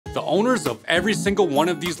The owners of every single one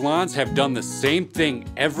of these lawns have done the same thing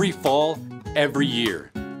every fall, every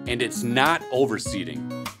year, and it's not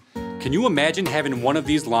overseeding. Can you imagine having one of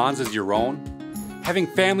these lawns as your own? Having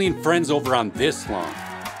family and friends over on this lawn?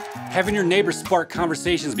 Having your neighbors spark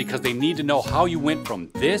conversations because they need to know how you went from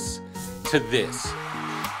this to this?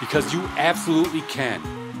 Because you absolutely can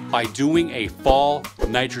by doing a fall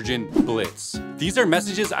nitrogen blitz. These are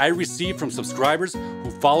messages I received from subscribers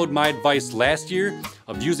who followed my advice last year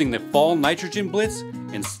of using the fall nitrogen blitz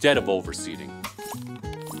instead of overseeding.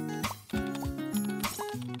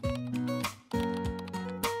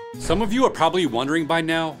 Some of you are probably wondering by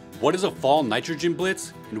now, what is a fall nitrogen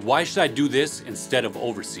blitz and why should I do this instead of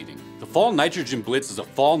overseeding? The fall nitrogen blitz is a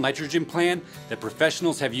fall nitrogen plan that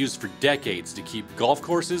professionals have used for decades to keep golf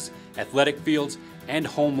courses, athletic fields, and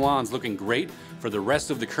home lawns looking great for the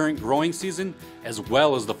rest of the current growing season as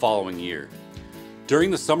well as the following year.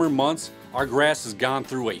 During the summer months, our grass has gone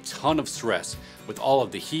through a ton of stress with all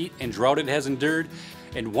of the heat and drought it has endured,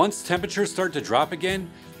 and once temperatures start to drop again,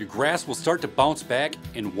 your grass will start to bounce back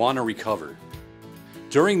and want to recover.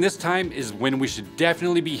 During this time is when we should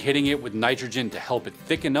definitely be hitting it with nitrogen to help it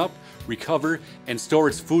thicken up, recover, and store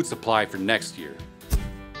its food supply for next year.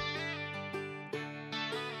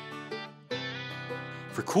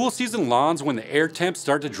 For cool season lawns, when the air temps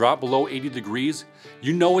start to drop below 80 degrees,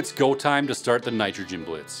 you know it's go time to start the nitrogen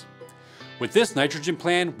blitz. With this nitrogen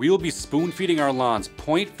plan, we will be spoon feeding our lawns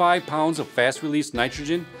 0.5 pounds of fast release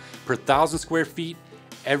nitrogen per 1,000 square feet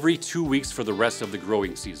every 2 weeks for the rest of the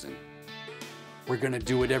growing season. We're gonna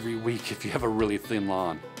do it every week if you have a really thin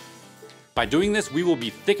lawn. By doing this, we will be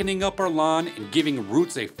thickening up our lawn and giving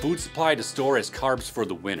roots a food supply to store as carbs for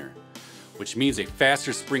the winter, which means a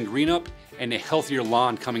faster spring greenup and a healthier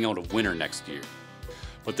lawn coming out of winter next year.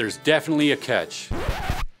 But there's definitely a catch.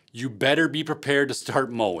 You better be prepared to start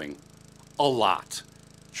mowing. A lot.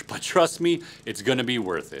 But trust me, it's gonna be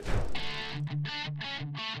worth it.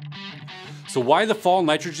 So why the fall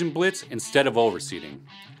nitrogen blitz instead of overseeding?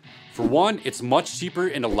 For one, it's much cheaper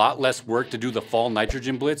and a lot less work to do the fall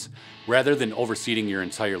nitrogen blitz rather than overseeding your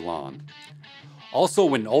entire lawn. Also,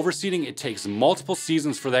 when overseeding, it takes multiple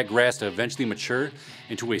seasons for that grass to eventually mature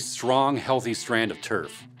into a strong, healthy strand of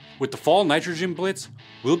turf. With the fall nitrogen blitz,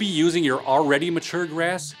 we'll be using your already mature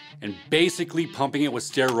grass and basically pumping it with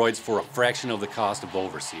steroids for a fraction of the cost of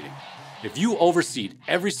overseeding. If you overseed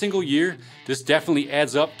every single year, this definitely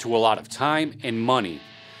adds up to a lot of time and money,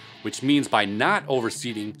 which means by not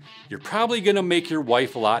overseeding, you're probably gonna make your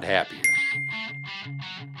wife a lot happier.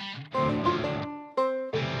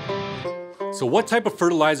 So what type of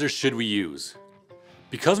fertilizer should we use?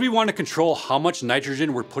 Because we want to control how much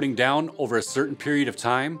nitrogen we're putting down over a certain period of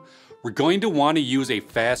time, we're going to want to use a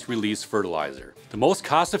fast release fertilizer. The most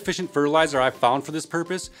cost efficient fertilizer I've found for this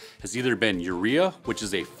purpose has either been urea, which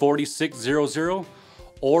is a 4600,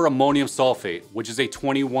 or ammonium sulfate, which is a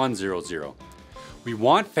 2100. We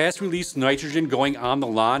want fast release nitrogen going on the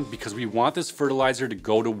lawn because we want this fertilizer to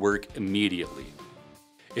go to work immediately.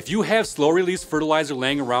 If you have slow release fertilizer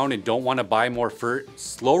laying around and don't want to buy more fert,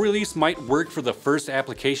 slow release might work for the first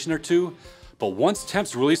application or two, but once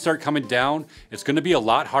temps really start coming down, it's going to be a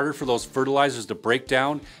lot harder for those fertilizers to break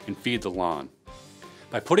down and feed the lawn.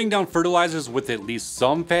 By putting down fertilizers with at least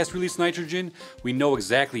some fast release nitrogen, we know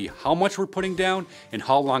exactly how much we're putting down and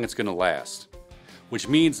how long it's going to last, which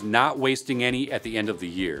means not wasting any at the end of the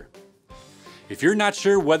year. If you're not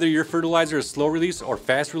sure whether your fertilizer is slow release or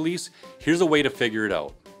fast release, here's a way to figure it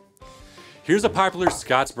out. Here's a popular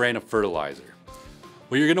Scott's brand of fertilizer.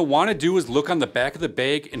 What you're gonna wanna do is look on the back of the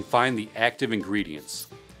bag and find the active ingredients.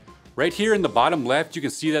 Right here in the bottom left, you can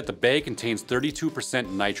see that the bag contains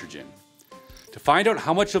 32% nitrogen. To find out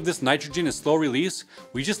how much of this nitrogen is slow release,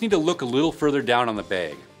 we just need to look a little further down on the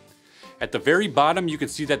bag. At the very bottom, you can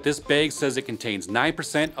see that this bag says it contains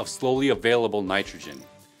 9% of slowly available nitrogen.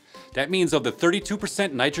 That means of the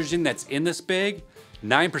 32% nitrogen that's in this bag,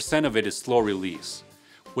 9% of it is slow release,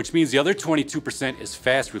 which means the other 22% is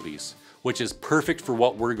fast release, which is perfect for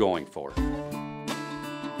what we're going for.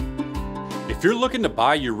 If you're looking to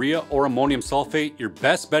buy urea or ammonium sulfate, your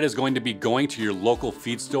best bet is going to be going to your local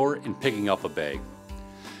feed store and picking up a bag.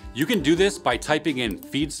 You can do this by typing in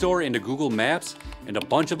feed store into Google Maps and a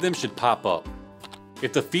bunch of them should pop up.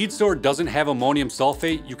 If the feed store doesn't have ammonium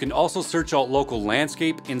sulfate, you can also search out local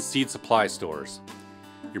landscape and seed supply stores.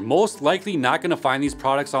 You're most likely not going to find these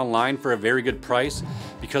products online for a very good price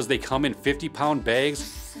because they come in 50-pound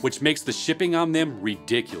bags, which makes the shipping on them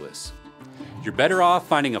ridiculous. You're better off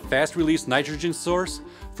finding a fast release nitrogen source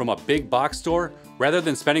from a big box store rather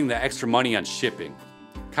than spending the extra money on shipping.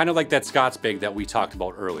 Kind of like that Scott's bag that we talked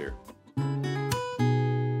about earlier.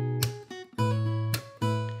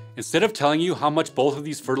 Instead of telling you how much both of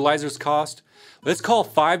these fertilizers cost, let's call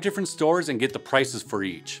 5 different stores and get the prices for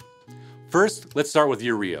each. First, let's start with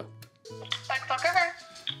urea.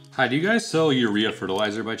 Hi, do you guys sell urea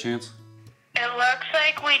fertilizer by chance? It looks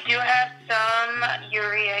like we do have some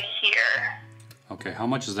urea here. Okay, how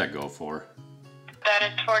much does that go for?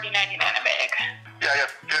 That is $40.99 a bag. Yeah, I got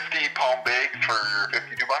 50-pound bags for $52.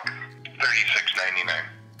 $36.99.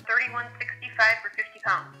 $31.65 for 50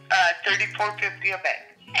 pounds. $34.50 a bag.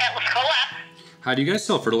 Let's go up. Hi, do you guys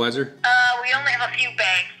sell fertilizer? We only have a few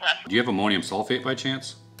bags left. Do you have ammonium sulfate by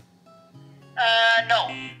chance? No.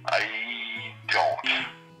 I don't.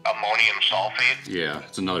 Ammonium sulfate? Yeah,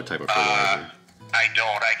 it's another type of fertilizer. I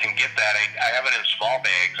don't. I can get that. I have it in small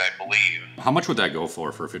bags, I believe. How much would that go for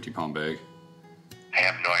a 50-pound bag? I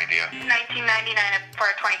have no idea. $19.99 for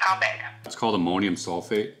a 20-pound bag. It's called ammonium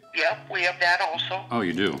sulfate. Yep, we have that also. Oh,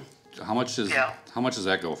 you do? How much does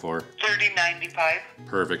that go for? $30.95.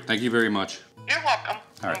 Perfect. Thank you very much. You're welcome.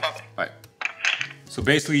 All right. Bye-bye. Bye. So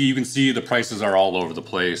basically, you can see the prices are all over the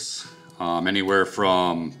place. Anywhere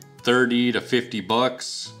from 30 to 50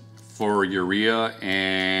 bucks for urea,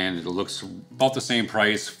 and it looks about the same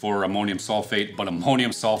price for ammonium sulfate, but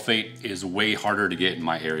ammonium sulfate is way harder to get in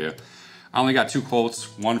my area. I only got 2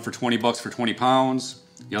 quotes, one for 20 bucks for 20 pounds,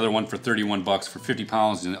 the other one for 31 bucks for 50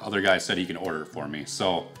 pounds, and the other guy said he can order it for me.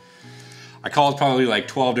 So I called probably like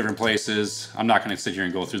 12 different places. I'm not gonna sit here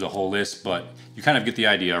and go through the whole list, but you kind of get the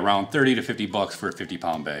idea, around 30 to 50 bucks for a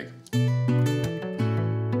 50-pound bag.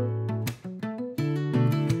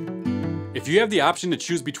 If you have the option to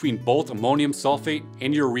choose between both ammonium sulfate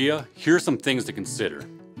and urea, here are some things to consider.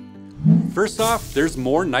 First off, there's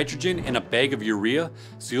more nitrogen in a bag of urea,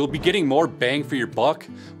 so you'll be getting more bang for your buck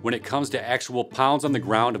when it comes to actual pounds on the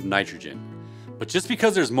ground of nitrogen. But just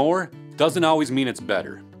because there's more, doesn't always mean it's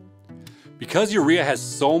better. Because urea has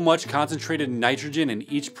so much concentrated nitrogen in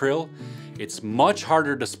each prill, it's much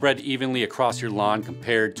harder to spread evenly across your lawn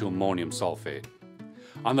compared to ammonium sulfate.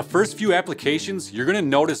 On the first few applications, you're gonna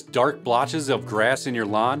notice dark blotches of grass in your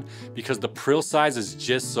lawn because the prill size is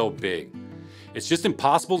just so big. It's just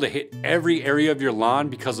impossible to hit every area of your lawn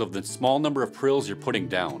because of the small number of prills you're putting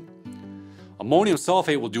down. Ammonium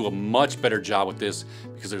sulfate will do a much better job with this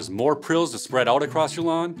because there's more prills to spread out across your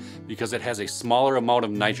lawn because it has a smaller amount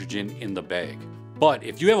of nitrogen in the bag. But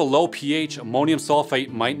if you have a low pH, ammonium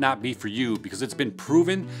sulfate might not be for you because it's been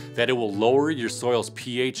proven that it will lower your soil's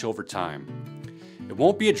pH over time. It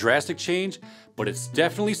won't be a drastic change, but it's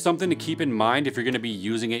definitely something to keep in mind if you're going to be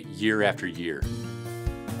using it year after year.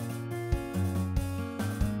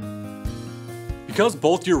 Because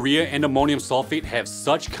both urea and ammonium sulfate have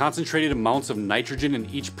such concentrated amounts of nitrogen in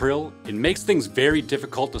each prill, it makes things very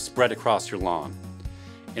difficult to spread across your lawn.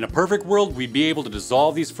 In a perfect world, we'd be able to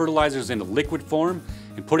dissolve these fertilizers into liquid form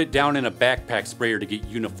and put it down in a backpack sprayer to get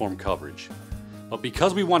uniform coverage. But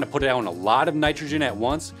because we want to put down a lot of nitrogen at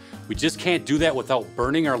once, we just can't do that without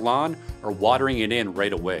burning our lawn or watering it in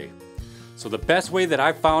right away. So the best way that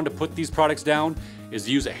I've found to put these products down is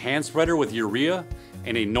to use a hand spreader with urea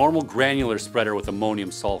and a normal granular spreader with ammonium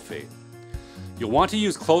sulfate. You'll want to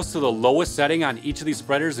use close to the lowest setting on each of these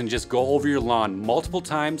spreaders and just go over your lawn multiple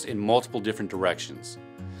times in multiple different directions.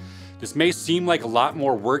 This may seem like a lot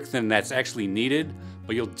more work than that's actually needed,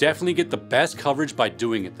 but you'll definitely get the best coverage by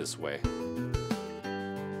doing it this way.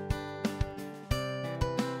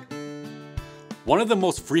 One of the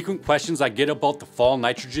most frequent questions I get about the fall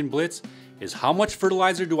nitrogen blitz is how much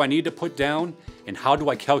fertilizer do I need to put down and how do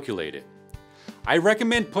I calculate it? I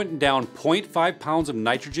recommend putting down 0.5 pounds of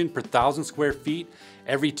nitrogen per 1,000 square feet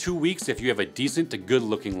every 2 weeks if you have a decent to good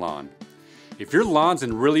looking lawn. If your lawn's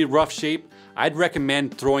in really rough shape, I'd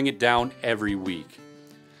recommend throwing it down every week.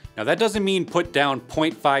 Now that doesn't mean put down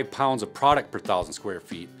 0.5 pounds of product per 1,000 square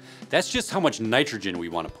feet. That's just how much nitrogen we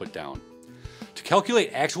want to put down. To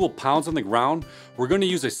calculate actual pounds on the ground, we're going to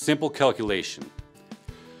use a simple calculation.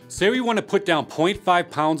 Say we want to put down 0.5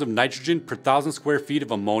 pounds of nitrogen per 1,000 square feet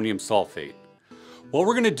of ammonium sulfate. What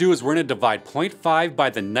we're going to do is we're going to divide 0.5 by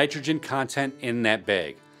the nitrogen content in that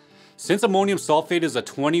bag. Since ammonium sulfate is a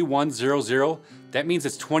 2100, that means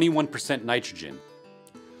it's 21% nitrogen.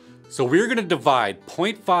 So we're going to divide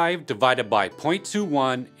 0.5 divided by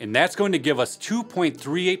 0.21, and that's going to give us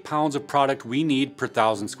 2.38 pounds of product we need per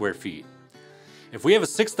 1,000 square feet. If we have a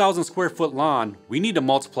 6,000 square foot lawn, we need to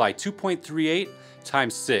multiply 2.38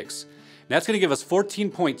 times 6. And that's going to give us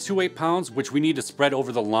 14.28 pounds, which we need to spread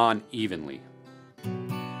over the lawn evenly.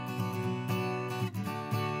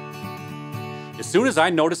 As soon as I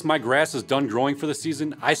notice my grass is done growing for the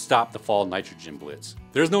season, I stop the fall nitrogen blitz.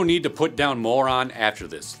 There's no need to put down more on after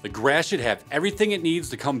this. The grass should have everything it needs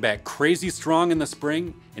to come back crazy strong in the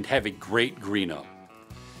spring and have a great green up.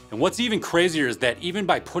 And what's even crazier is that even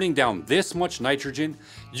by putting down this much nitrogen,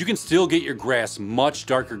 you can still get your grass much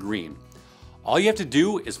darker green. All you have to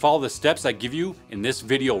do is follow the steps I give you in this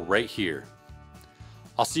video right here.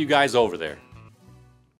 I'll see you guys over there.